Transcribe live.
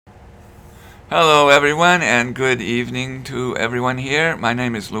Hello, everyone, and good evening to everyone here. My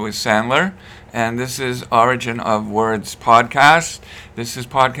name is Louis Sandler, and this is Origin of Words podcast. This is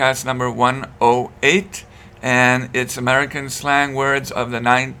podcast number 108, and it's American slang words of the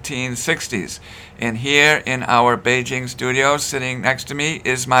 1960s. And here in our Beijing studio, sitting next to me,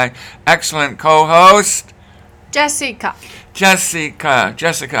 is my excellent co-host, Jessica.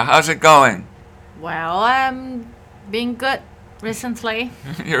 Jessica, how's it going? Well, I'm being good recently.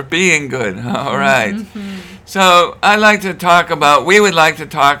 You're being good. All right. So we would like to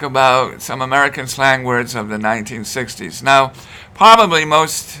talk about some American slang words of the 1960s. Now, probably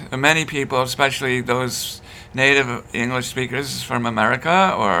many people, especially those native English speakers from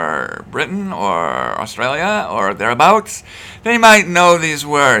America or Britain or Australia or thereabouts, they might know these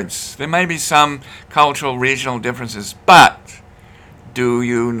words. There may be some cultural regional differences, but do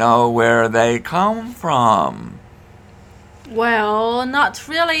you know where they come from? Well, not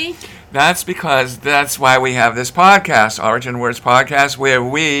really. That's why we have this podcast, Origin Words Podcast, where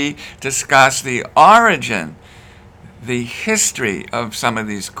we discuss the origin, the history of some of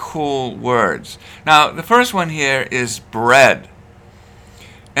these cool words. Now, the first one here is bread.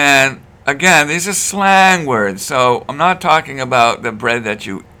 And again, these are slang words, so I'm not talking about the bread that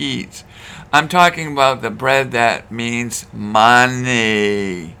you eat. I'm talking about the bread that means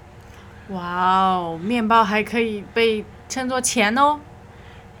money. 哇哦，面包还可以被称作钱哦。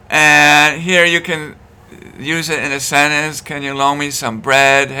And here you can use it in a sentence. Can you loan me some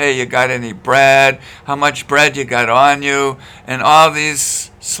bread? Hey, you got any bread? How much bread you got on you? And all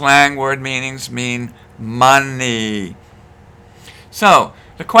these slang word meanings mean money. So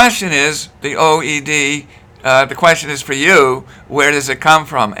the question is, the OED, the question is for you, where does it come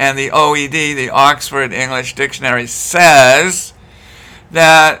from? And the OED, the Oxford English Dictionary, says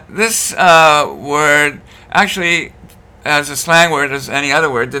that this word actually, as a slang word, as any other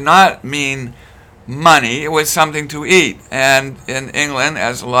word, did not mean money. It was something to eat. And in England,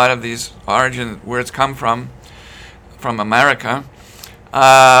 as a lot of these origin words come from America,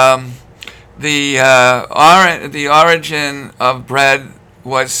 the origin of bread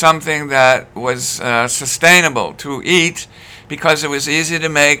was something that was sustainable to eat because it was easy to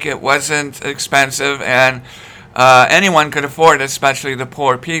make, it wasn't expensive, and anyone could afford it, especially the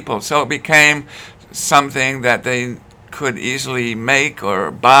poor people. So it became something that they could easily make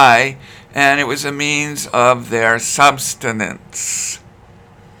or buy, and it was a means of their subsistence.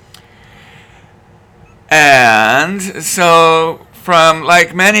 And so, from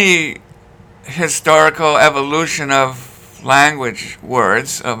like many historical evolution of language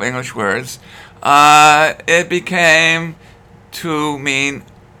words, of English words, it became to mean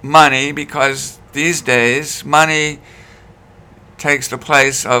money because these days money takes the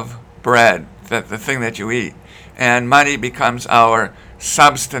place of bread, the thing that you eat, and money becomes our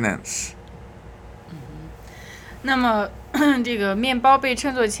subsistence. 那么这个面包被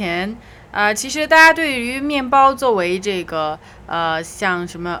称作钱，其实大家对于面包作为这个像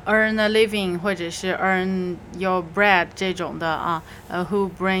什么 earn a living 或者是 earn your bread 这种的啊，who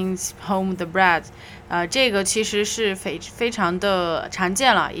brings home the bread，这个其实是非常的常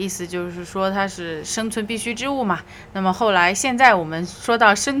见了，意思就是说它是生存必需之物嘛。那么现在我们说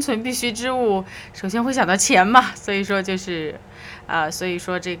到生存必需之物，首先会想到钱嘛，所以说就是所以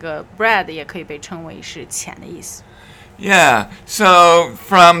说这个 bread 也可以被称为是钱的意思。Yeah, so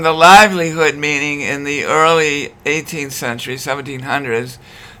from the livelihood meaning in the early 18th century, 1700s,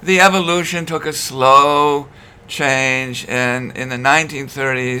 the evolution took a slow change, and in the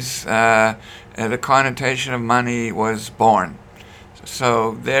 1930s, the connotation of money was born.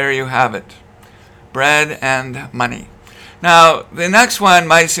 So there you have it, bread and money. Now, the next one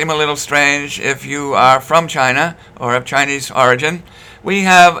might seem a little strange if you are from China or of Chinese origin. We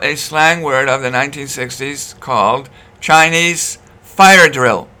have a slang word of the 1960s called Chinese fire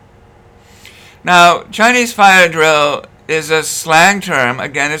drill. Now, Chinese fire drill is a slang term,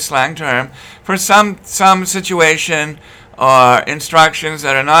 again, it's slang term, for some situation or instructions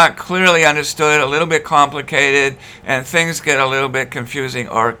that are not clearly understood, a little bit complicated, and things get a little bit confusing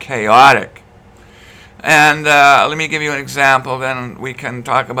or chaotic. And let me give you an example, then we can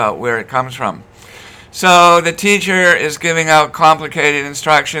talk about where it comes from. So the teacher is giving out complicated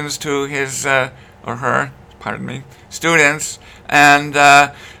instructions to his or her, students, and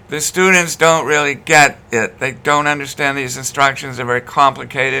the students don't really get it. They don't understand these instructions. They're very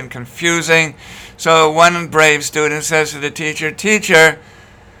complicated and confusing. So one brave student says to the teacher, "Teacher,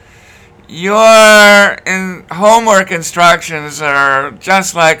 your homework instructions are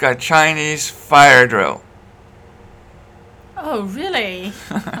just like a Chinese fire drill." Oh, really?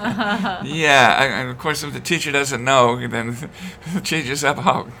 Yeah, and of course, if the teacher doesn't know, then the teacher's up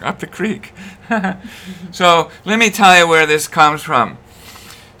the creek. So let me tell you where this comes from.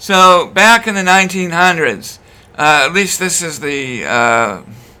 So back in the 1900s, at least this is the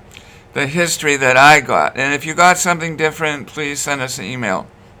history that I got. And if you got something different, please send us an email.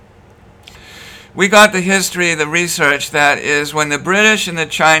 We got the history, the research that is when the British and the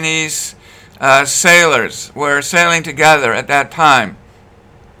Chinese sailors were sailing together at that time,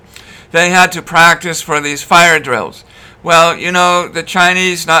 they had to practice for these fire drills. Well, you know, the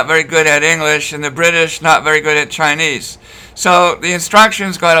Chinese not very good at English and the British not very good at Chinese. So the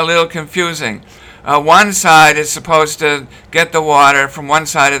instructions got a little confusing. One side is supposed to get the water from one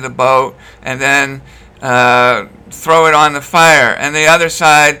side of the boat and then throw it on the fire, and the other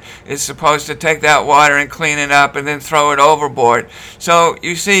side is supposed to take that water and clean it up and then throw it overboard. So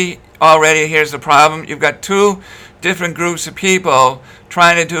you see already, here's the problem. You've got two different groups of people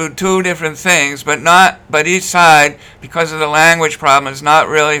trying to do two different things, but each side, because of the language problem, is not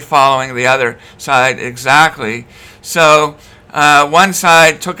really following the other side exactly. So one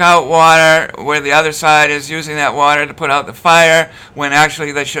side took out water where the other side is using that water to put out the fire, when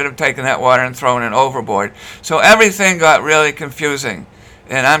actually they should have taken that water and thrown it overboard. So everything got really confusing,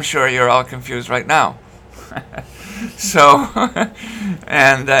 and I'm sure you're all confused right now. So,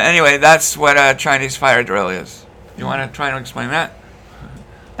 and anyway, that's what a Chinese fire drill is. You want to try to explain that?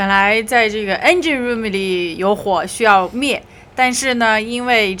 本来在这个 engine room 里有火需要灭，但是呢，因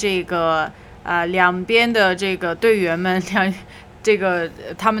为这个两边的这个队员们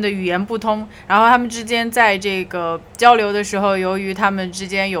他们的语言不通，然后他们之间在这个交流的时候，由于他们之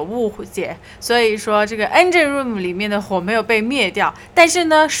间有误解，所以说这个 engine room 里面的火没有被灭掉，但是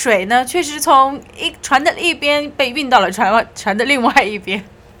呢，水呢确实从船的一边被运到了船的另外一边。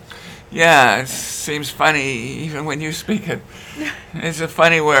Yeah, it seems funny even when you speak it. It's a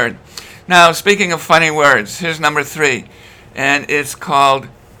funny word. Now, speaking of funny words, here's number 3, and it's called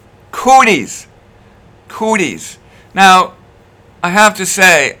cooties. Cooties. Now, I have to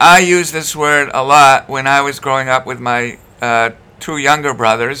say, I used this word a lot when I was growing up with my 2 younger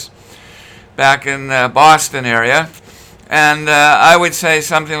brothers back in the Boston area. And I would say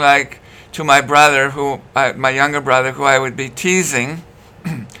something like to my brother, my younger brother, who I would be teasing,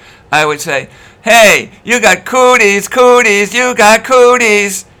 I would say, "Hey, you got cooties, cooties, you got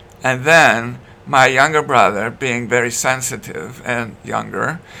cooties." And then my younger brother, being very sensitive and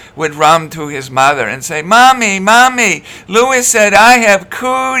younger, would run to his mother and say, "Mommy, Mommy, Louis said I have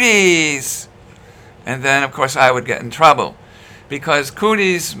cooties." And then, of course, I would get in trouble, because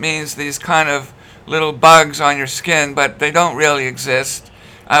cooties means these kind of little bugs on your skin, but they don't really exist.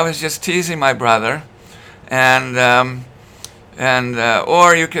 I was just teasing my brother.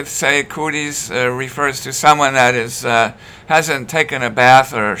 Or you could say cooties refers to someone that hasn't taken a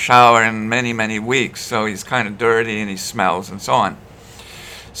bath or shower in many, many weeks, so he's kind of dirty and he smells and so on.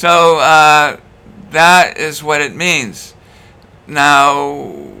 So that is what it means. Now,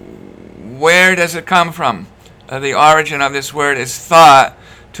 where does it come from? The origin of this word is thought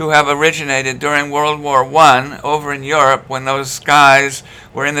to have originated during World War I over in Europe, when those guys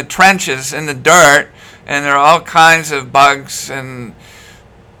were in the trenches, in the dirt, and there are all kinds of bugs in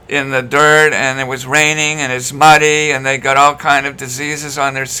the dirt, and it was raining and it's muddy, and they got all kind of diseases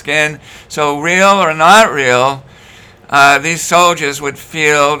on their skin. So real or not real, these soldiers would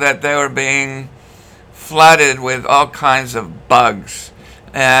feel that they were being flooded with all kinds of bugs.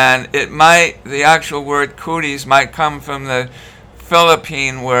 And the actual word cooties might come from the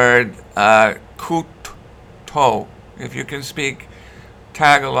Philippine word kuto. If you can speak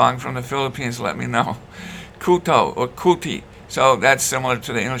Tagalog from the Philippines, let me know. Kuto or kuti. So that's similar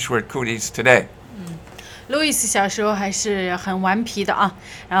to the English word cooties today. 路易斯小时候还是很顽皮的啊，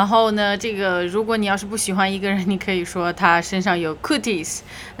然后呢，这个如果你要是不喜欢一个人，你可以说他身上有 cooties。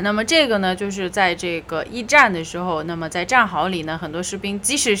那么这个呢，就是在这个一战的时候，那么在战壕里呢，很多士兵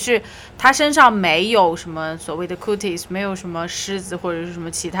即使是他身上没有什么所谓的 cooties， 没有什么虱子或者是什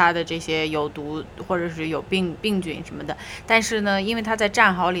么其他的这些有毒或者是有病菌什么的，但是呢，因为他在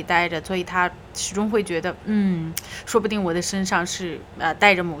战壕里待着，所以他始终会觉得，说不定我的身上是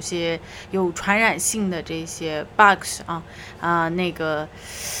带着某些有传染性的这些 bugs 那个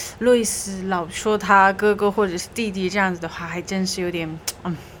路易斯老说他哥哥或者是弟弟这样子的话，还真是有点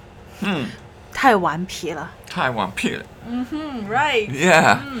太顽皮了。太顽皮了。Right.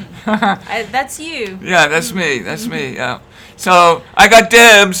 Yeah. That's you. Yeah, that's me. That's me. Yeah. So I got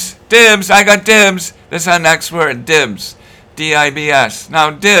dibs. I got dibs. That's our next word, dibs. D-I-B-S.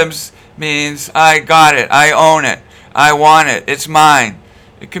 Now dibs means I got it, I own it, I want it, it's mine.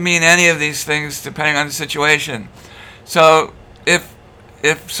 It can mean any of these things depending on the situation. So if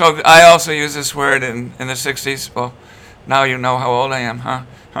so, I also use this word in the 60s. Well, now you know how old I am, huh?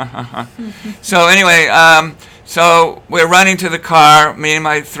 So anyway, so we're running to the car, me and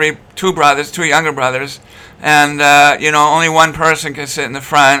my two younger brothers, and only one person can sit in the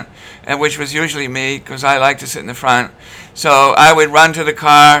front, and which was usually me because I like to sit in the front. So I would run to the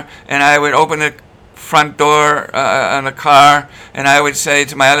car and I would open the front door on the car, and I would say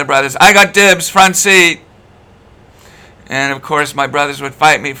to my other brothers, "I got dibs, front seat." And of course my brothers would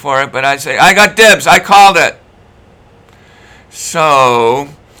fight me for it, but I'd say, "I got dibs, I called it." So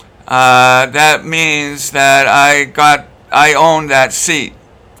that means that I owned that seat.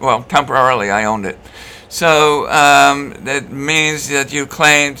 Well, temporarily I owned it. So that means that to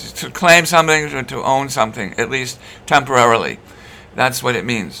claim something or to own something, at least temporarily. That's what it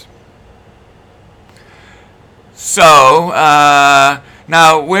means. So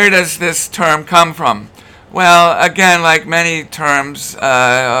now, where does this term come from? Well, again, like many terms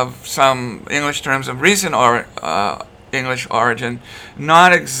of some English terms of recent English origin,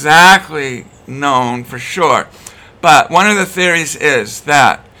 not exactly known for sure. But one of the theories is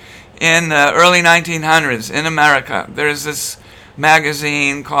that in the early 1900s in America, there's this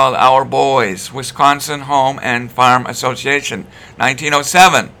magazine called Our Boys, Wisconsin Home and Farm Association,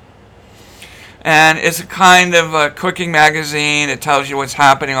 1907. And it's a kind of a cooking magazine. It tells you what's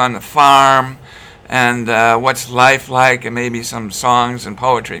happening on the farm and what's life like, and maybe some songs and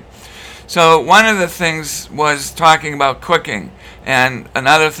poetry. So one of the things was talking about cooking, and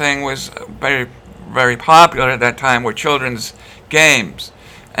another thing was very, very popular at that time were children's games.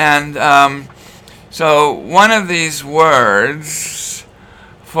 And so one of these words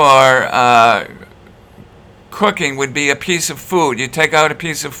for cooking would be a piece of food. You take out a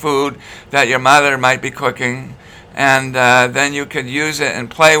piece of food that your mother might be cooking, and then you could use it and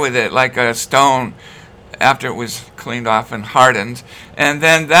play with it like a stone after it was cleaned off and hardened. And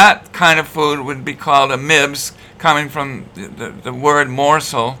then that kind of food would be called a mibs, coming from the word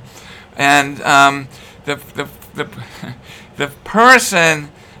morsel. And the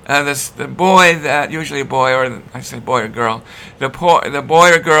person, the boy that, usually a boy, or I say boy or girl, the boy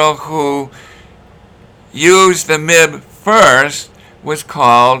or girl who used the mib first was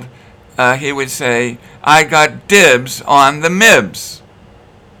called, he would say, "I got dibs on the mibs."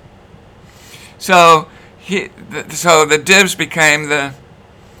 So the dibs became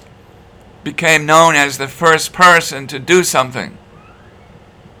known as the first person to do something.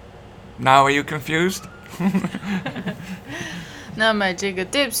 Now are you confused? 那么这个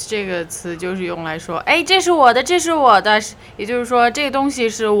 "dibs" 这个词就是用来说，哎，这是我的，这是我的，也就是说这个东西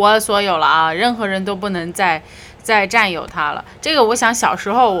是我所有了啊，任何人都不能再占有它了。这个我想小时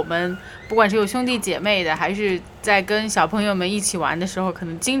候我们不管是有兄弟姐妹的，还是在跟小朋友们一起玩的时候，可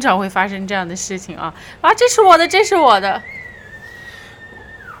能经常会发生这样的事情啊，这是我的，这是我的。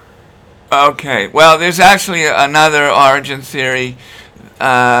Okay, well, there's actually another origin theory,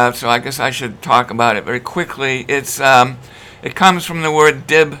 so I guess I should talk about it very quickly. It comes from the word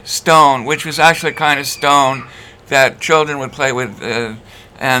dib stone, which was actually a kind of stone that children would play with,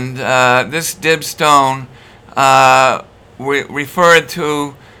 and this dib stone referred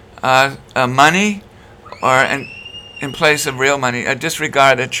to money, or in place of real money.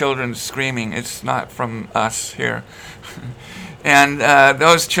 Disregard the children screaming. It's not from us here. And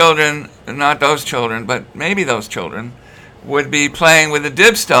those children, not those children, but maybe those children, would be playing with the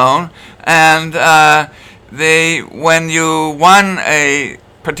dib stone, and when you won a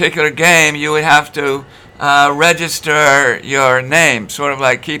particular game, you would have to register your name, sort of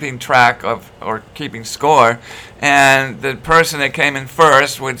like keeping track of, or keeping score, and the person that came in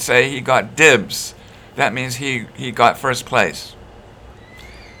first would say he got dibs. That means he got first place.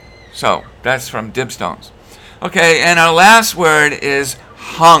 So that's from dib stones. Okay, and our last word is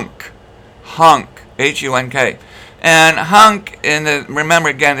hunk. Hunk, H-U-N-K. And hunk, remember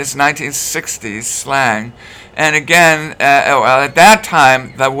again, it's 1960s slang. And again, at that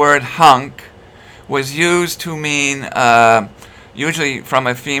time, the word hunk was used to mean, usually from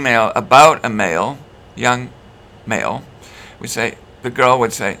a female about a male, young male. The girl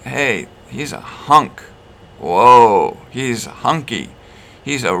would say, "Hey, he's a hunk. Whoa, he's hunky.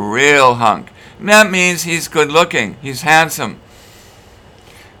 He's a real hunk." And that means he's good looking, he's handsome.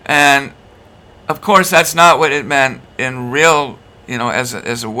 And of course, that's not what it meant in real,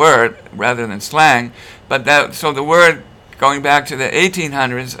 as a word rather than slang. But so the word, going back to the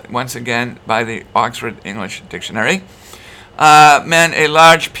 1800s, once again by the Oxford English Dictionary, meant a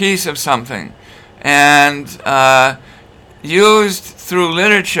large piece of something, and used through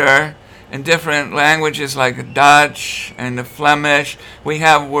literature in different languages like Dutch and the Flemish. We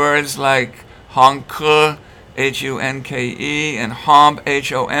have words like honke, Hunke, and homp,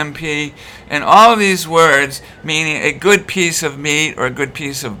 HOMP, and all of these words meaning a good piece of meat or a good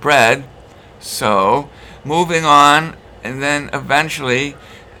piece of bread. So, moving on, and then eventually,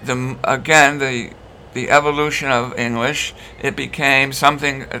 the evolution of English, it became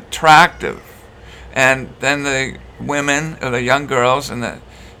something attractive. And then the women, or the young girls in the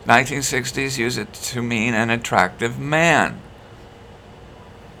 1960s use it to mean an attractive man.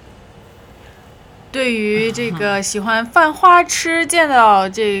 对于这个喜欢犯花痴，见到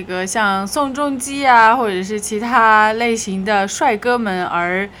这个像宋仲基啊，或者是其他类型的帅哥们，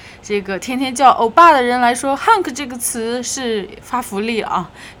而这个天天叫欧巴的人来说 ，hunk 这个词是发福利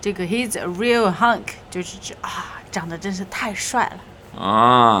啊。这个 he's a real hunk 就是指长得真是太帅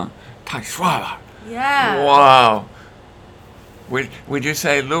了。太帅了。Yeah. Wow. Would you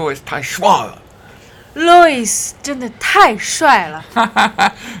say Louis 太帅了Louis 真的太帅了。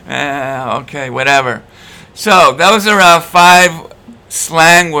Okay, whatever. So, those are 5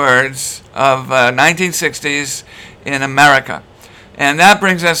 slang words of 1960s in America. And that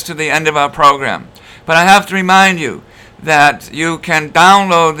brings us to the end of our program. But I have to remind you that you can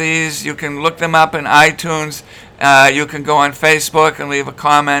download these, you can look them up in iTunes, you can go on Facebook and leave a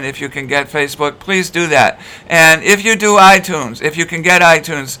comment if you can get Facebook. Please do that. And if you do iTunes, if you can get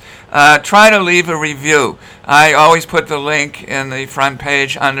iTunes, try to leave a review. I always put the link in the front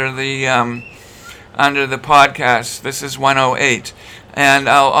page under the podcast. This is 108. And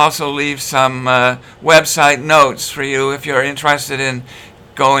I'll also leave some website notes for you if you're interested in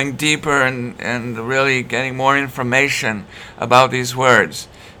going deeper and really getting more information about these words.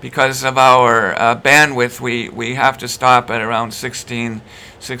 Because of our bandwidth, we have to stop at around 16,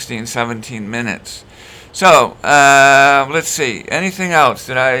 17 minutes. So, let's see. Anything else?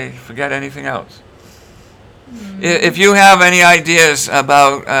 Did I forget anything else? If you have any ideas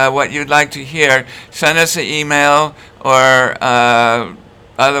about what you'd like to hear, send us an email or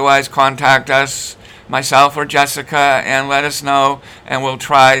otherwise contact us, myself or Jessica, and let us know, and we'll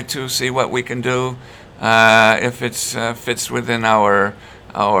try to see what we can do if it fits within our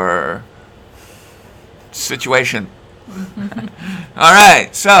situation. All right,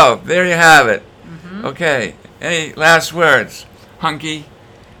 so there you have it. Okay, any last words? Hunky?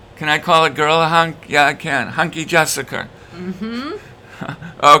 Can I call a girl a hunk? Yeah, I can. Hunky Jessica.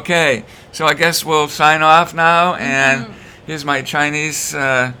 Okay, so I guess we'll sign off now, and here's my Chinese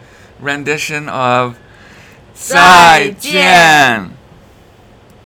rendition of 再见